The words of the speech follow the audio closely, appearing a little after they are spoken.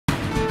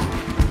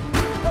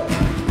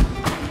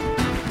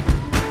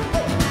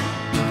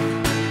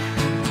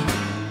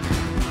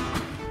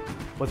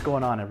What's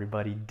going on,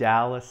 everybody?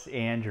 Dallas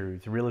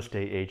Andrews, real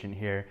estate agent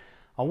here.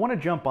 I want to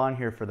jump on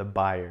here for the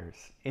buyers.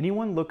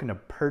 Anyone looking to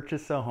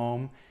purchase a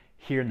home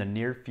here in the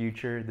near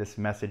future, this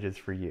message is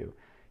for you.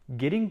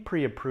 Getting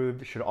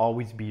pre-approved should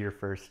always be your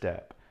first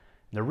step.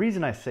 The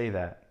reason I say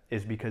that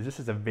is because this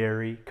is a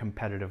very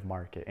competitive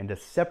market, and to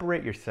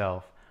separate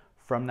yourself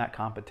from that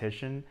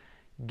competition,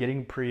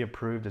 getting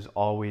pre-approved is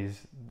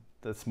always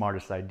the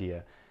smartest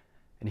idea.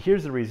 And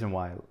here's the reason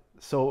why.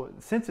 So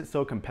since it's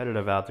so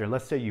competitive out there,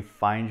 let's say you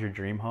find your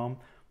dream home.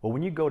 Well,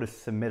 when you go to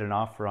submit an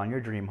offer on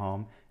your dream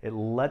home, it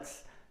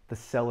lets the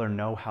seller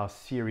know how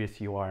serious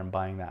you are in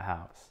buying that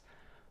house.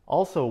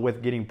 Also,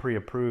 with getting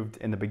pre-approved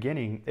in the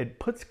beginning, it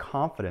puts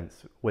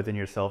confidence within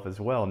yourself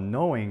as well,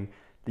 knowing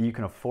that you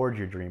can afford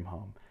your dream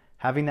home.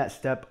 Having that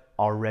step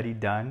already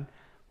done,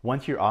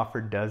 once your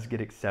offer does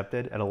get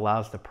accepted, it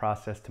allows the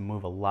process to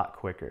move a lot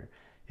quicker.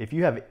 If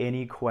you have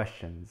any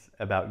questions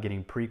about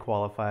getting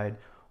pre-qualified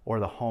or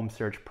the home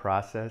search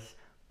process,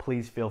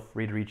 please feel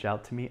free to reach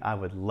out to me. I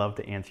would love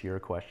to answer your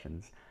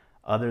questions.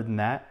 Other than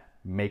that,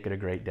 make it a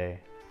great day.